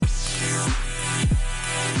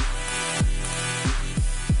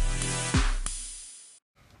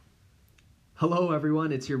Hello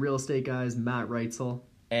everyone, it's your real estate guys, Matt Reitzel.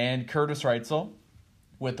 And Curtis Reitzel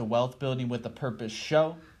with the Wealth Building with a Purpose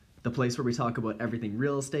show. The place where we talk about everything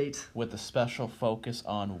real estate. With a special focus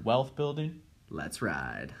on wealth building. Let's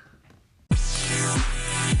ride.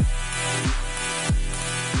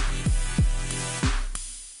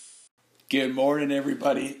 Good morning,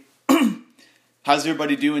 everybody. How's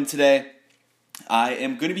everybody doing today? I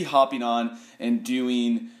am going to be hopping on and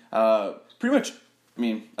doing pretty much,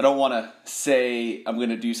 I don't want to say I'm going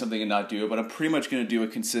to do something and not do it, but I'm pretty much going to do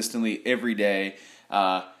it consistently every day,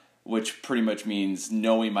 which pretty much means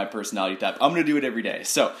knowing my personality type. I'm going to do it every day.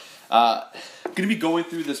 So I'm going to be going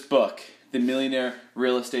through this book, The Millionaire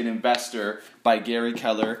Real Estate Investor by Gary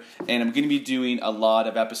Keller, and I'm going to be doing a lot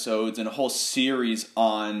of episodes and a whole series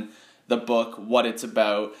on the book, what it's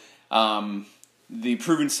about, the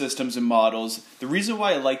proven systems and models. The reason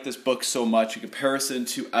why I like this book so much in comparison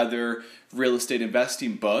to other real estate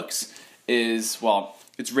investing books is, well,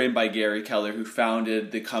 it's written by Gary Keller, who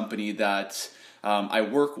founded the company that I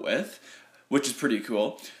work with, which is pretty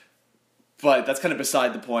cool. But that's kind of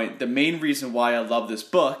beside the point. The main reason why I love this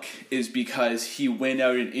book is because he went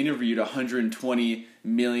out and interviewed 120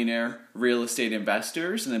 millionaire real estate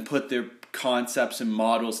investors and then put their concepts and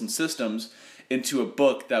models and systems into a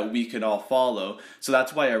book that we can all follow. So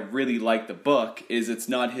that's why I really like the book, is it's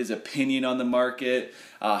not his opinion on the market,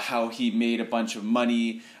 how he made a bunch of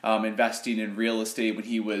money investing in real estate when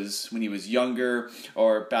he was younger,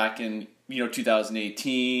 or back in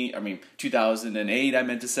 2008, I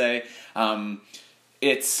meant to say.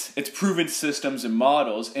 It's proven systems and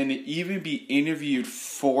models, and to even be interviewed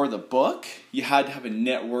for the book, you had to have a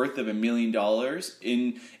net worth of $1 million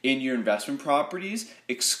in your investment properties,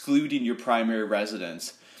 excluding your primary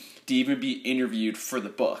residence, to even be interviewed for the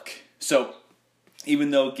book. So even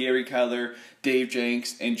though Gary Keller, Dave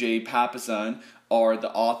Jenks, and Jay Papasan are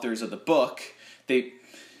the authors of the book, they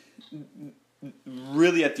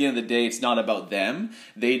really, at the end of the day, it's not about them.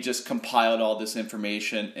 They just compiled all this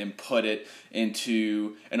information and put it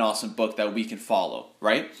into an awesome book that we can follow,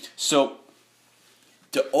 right? So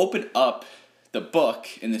to open up the book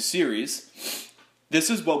in the series,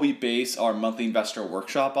 this is what we base our monthly investor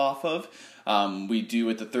workshop off of. We do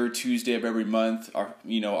it the third Tuesday of every month.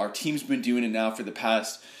 Our team's been doing it now for the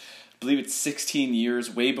past, I believe it's 16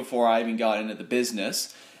 years, way before I even got into the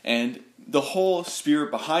business. And the whole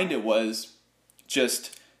spirit behind it was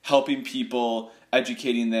just helping people,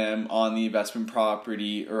 educating them on the investment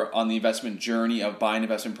property or on the investment journey of buying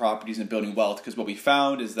investment properties and building wealth. Because what we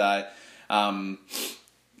found is that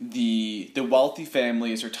the wealthy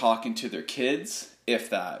families are talking to their kids, if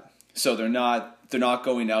that. So they're not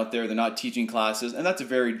going out there, they're not teaching classes, and that's a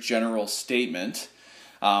very general statement.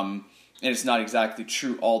 And it's not exactly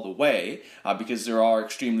true all the way, because there are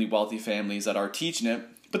extremely wealthy families that are teaching it.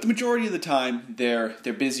 But the majority of the time, they're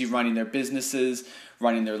busy running their businesses,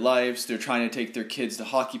 running their lives. They're trying to take their kids to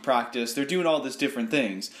hockey practice. They're doing all these different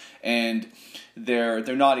things, and they're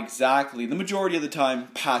not exactly, the majority of the time,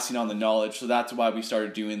 passing on the knowledge. So that's why we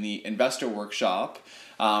started doing the investor workshop,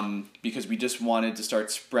 because we just wanted to start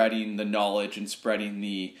spreading the knowledge and spreading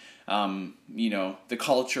the the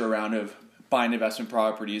culture around of buying investment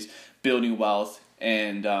properties, building wealth,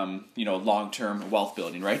 and long-term wealth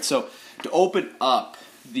building, right? So to open up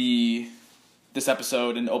this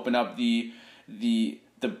episode and open up the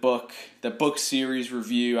book series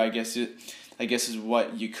review, I guess is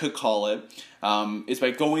what you could call it, is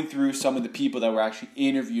by going through some of the people that were actually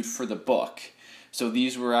interviewed for the book. So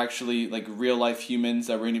these were actually like real life humans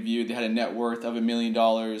that were interviewed. They had a net worth of $1 million.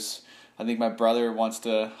 I think my brother wants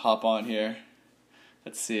to hop on here.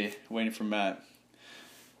 Let's see, waiting for Matt.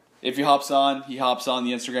 If he hops on the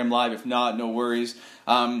Instagram Live. If not, no worries.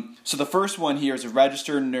 So the first one here is a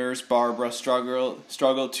registered nurse, Barbara,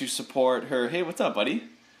 struggled to support her. Hey, what's up, buddy?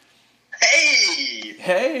 Hey!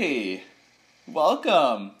 Hey!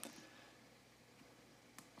 Welcome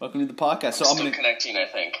to the podcast. So I'm still connecting, I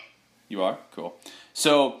think. You are? Cool.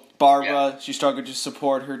 So Barbara, She struggled to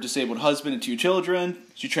support her disabled husband and 2 children.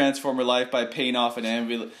 She transformed her life by paying off an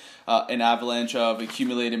avalanche of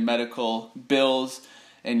accumulated medical bills,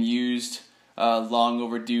 and used long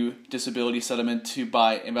overdue disability settlement to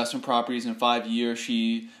buy investment properties. In 5 years,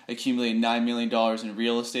 she accumulated $9 million in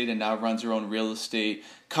real estate and now runs her own real estate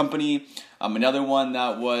company. Another one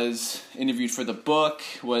that was interviewed for the book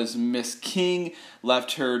was Miss King.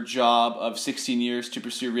 Left her job of 16 years to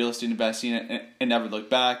pursue real estate investing and never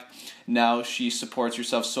looked back. Now she supports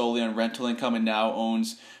herself solely on rental income and now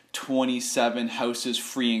owns 27 houses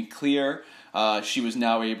free and clear. She was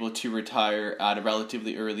now able to retire at a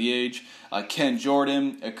relatively early age. Ken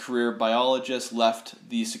Jordan, a career biologist, left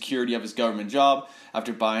the security of his government job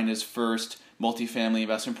after buying his first multifamily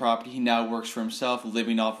investment property. He now works for himself,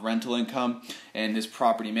 living off rental income and his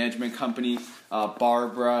property management company.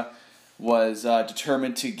 Barbara was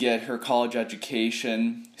determined to get her college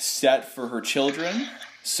education set for her children.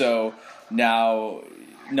 So now,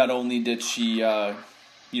 not only did she,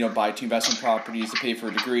 buy 2 investment properties to pay for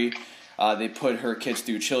a degree, they put her kids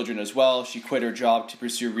through children as well. She quit her job to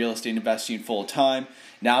pursue real estate investing full time.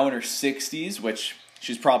 Now in her 60s, which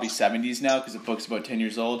she's probably 70s now because the book's about 10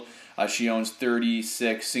 years old, she owns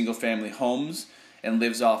 36 single-family homes and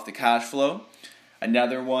lives off the cash flow.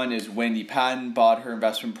 Another one is Wendy Patton bought her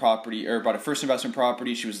first investment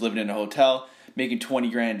property. She was living in a hotel, making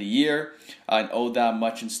 $20,000 a year, and owed that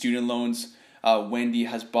much in student loans. Wendy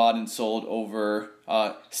has bought and sold over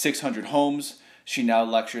 600 homes. She now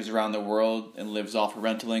lectures around the world and lives off her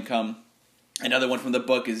rental income. Another one from the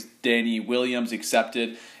book is Danny Williams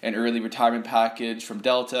accepted an early retirement package from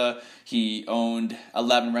Delta. He owned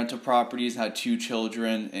 11 rental properties and had 2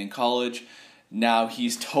 children in college. Now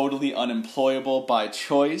he's totally unemployable by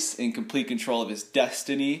choice, in complete control of his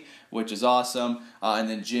destiny, which is awesome. And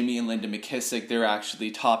then Jimmy and Linda McKissick, they're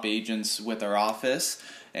actually top agents with our office.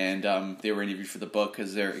 And they were interviewed for the book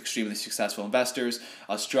because they're extremely successful investors.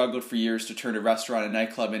 Struggled for years to turn a restaurant and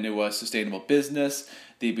nightclub into a sustainable business.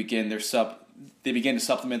 They began to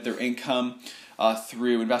supplement their income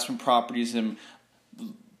through investment properties, and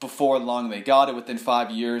before long they got it. Within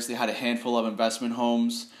 5 years, they had a handful of investment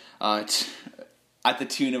homes at the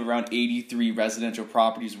tune of around 83 residential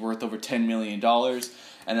properties worth over $10 million.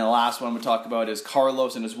 And the last one I'm going to talk about is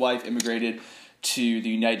Carlos and his wife immigrated to the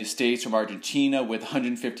United States from Argentina with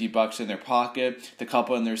 $150 in their pocket. The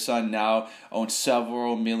couple and their son now own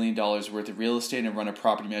several $1 million worth of real estate and run a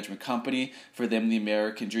property management company. For them, the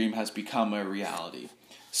American dream has become a reality.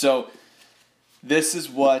 So this is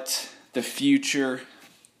what the future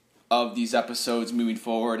of these episodes moving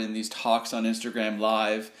forward and these talks on Instagram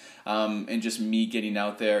Live and just me getting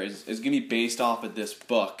out there is going to be based off of this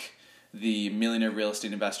book, The Millionaire Real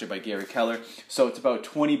Estate Investor by Gary Keller. So it's about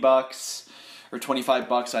 $20 or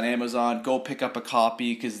 $25 on Amazon. Go pick up a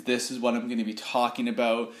copy because this is what I'm going to be talking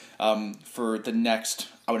about for the next,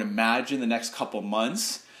 I would imagine, the next couple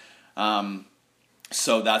months.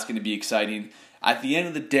 So that's going to be exciting. At the end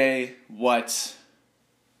of the day,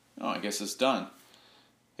 I guess it's done.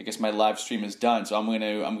 I guess my live stream is done, so I'm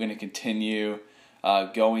gonna continue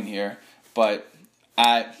going here. But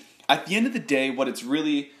at the end of the day, what it's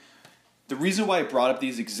really, the reason why I brought up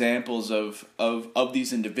these examples of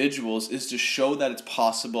these individuals is to show that it's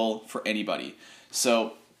possible for anybody.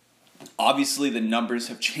 So obviously the numbers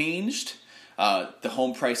have changed, the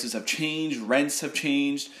home prices have changed, rents have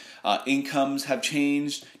changed, incomes have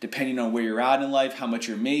changed depending on where you're at in life, how much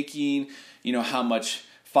you're making, how much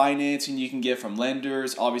financing you can get from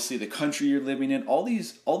lenders, obviously the country you're living in. All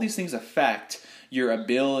these things affect your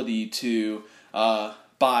ability to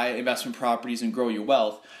buy investment properties and grow your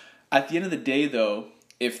wealth. At the end of the day, though,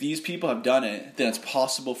 if these people have done it, then it's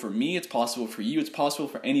possible for me, it's possible for you, it's possible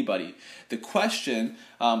for anybody. The question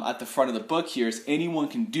at the front of the book here is anyone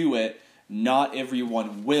can do it, not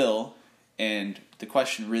everyone will, and the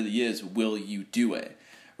question really is, will you do it,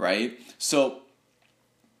 right? So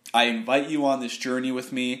I invite you on this journey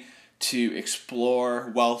with me to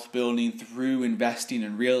explore wealth building through investing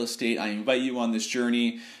in real estate. I invite you on this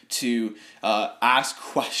journey to ask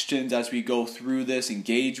questions as we go through this,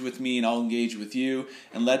 engage with me and I'll engage with you,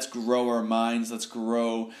 and let's grow our minds, let's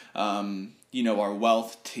grow our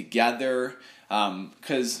wealth together,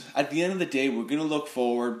 because at the end of the day, we're going to look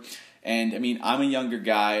forward, and I'm a younger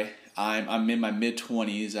guy. I'm in my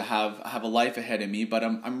mid-20s. I have a life ahead of me, but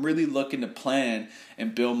I'm really looking to plan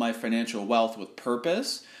and build my financial wealth with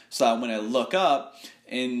purpose. So that when I look up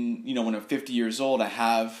and when I'm 50 years old, I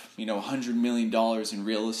have $100 million in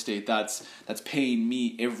real estate that's paying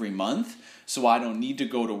me every month. So I don't need to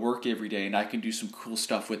go to work every day, and I can do some cool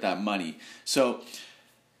stuff with that money. So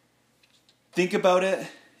think about it.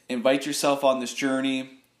 Invite yourself on this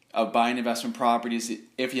journey of buying investment properties.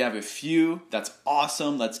 If you have a few, that's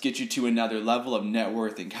awesome. Let's get you to another level of net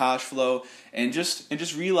worth and cash flow, and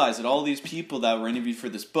just realize that all these people that were interviewed for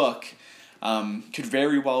this book could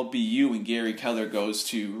very well be you when Gary Keller goes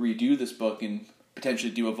to redo this book and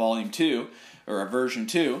potentially do a volume 2 or a version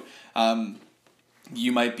 2.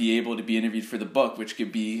 You might be able to be interviewed for the book, which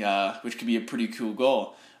could be a pretty cool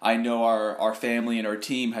goal. I know our family and our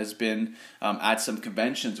team has been at some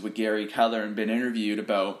conventions with Gary Keller and been interviewed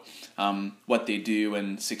about what they do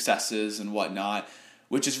and successes and whatnot,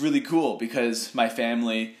 which is really cool because my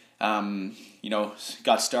family,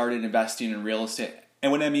 got started investing in real estate.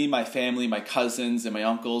 And when I mean my family, my cousins and my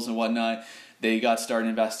uncles and whatnot, they got started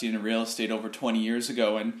investing in real estate over 20 years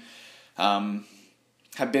ago. And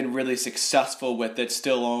have been really successful with it,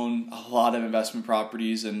 still own a lot of investment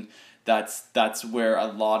properties, and that's where a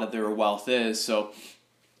lot of their wealth is. So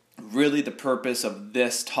really the purpose of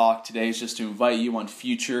this talk today is just to invite you on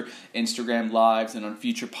future Instagram lives and on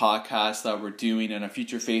future podcasts that we're doing and on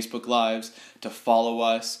future Facebook lives to follow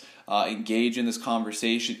us, engage in this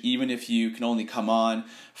conversation, even if you can only come on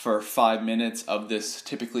for 5 minutes of this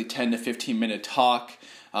typically 10 to 15 minute talk.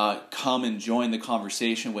 Come and join the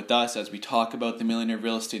conversation with us as we talk about The Millionaire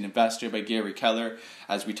Real Estate Investor by Gary Keller,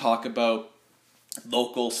 as we talk about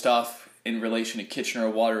local stuff in relation to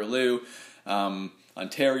Kitchener-Waterloo,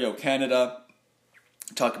 Ontario, Canada,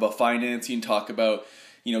 talk about financing, talk about,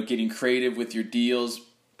 getting creative with your deals.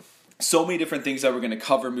 So many different things that we're going to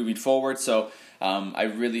cover moving forward. So I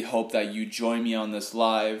really hope that you join me on this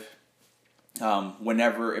live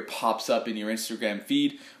whenever it pops up in your Instagram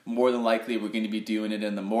feed. More than likely, we're going to be doing it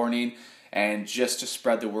in the morning, and just to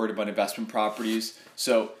spread the word about investment properties.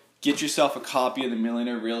 So get yourself a copy of The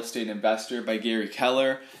Millionaire Real Estate Investor by Gary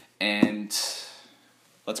Keller, and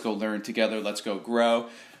let's go learn together. Let's go grow.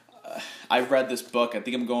 I've read this book. I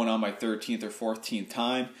think I'm going on my 13th or 14th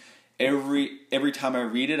time. Every time I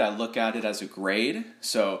read it, I look at it as a grade.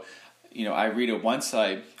 So, I read it once.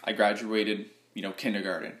 I graduated,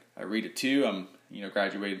 kindergarten. I read it two. I'm,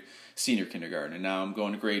 graduated senior kindergarten, and now I'm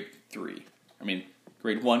going to grade 3.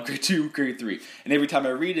 Grade 1, grade 2, grade 3. And every time I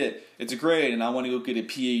read it, it's a grade, and I want to go get a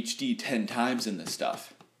PhD 10 times in this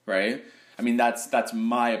stuff, right? That's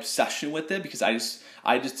my obsession with it, because I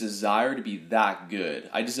just desire to be that good.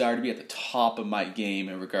 I desire to be at the top of my game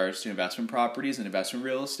in regards to investment properties and investment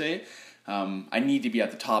real estate. I need to be at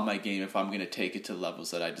the top of my game if I'm going to take it to the levels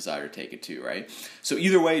that I desire to take it to, right? So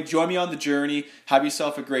either way, join me on the journey. Have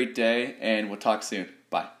yourself a great day, and we'll talk soon.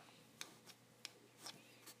 Bye.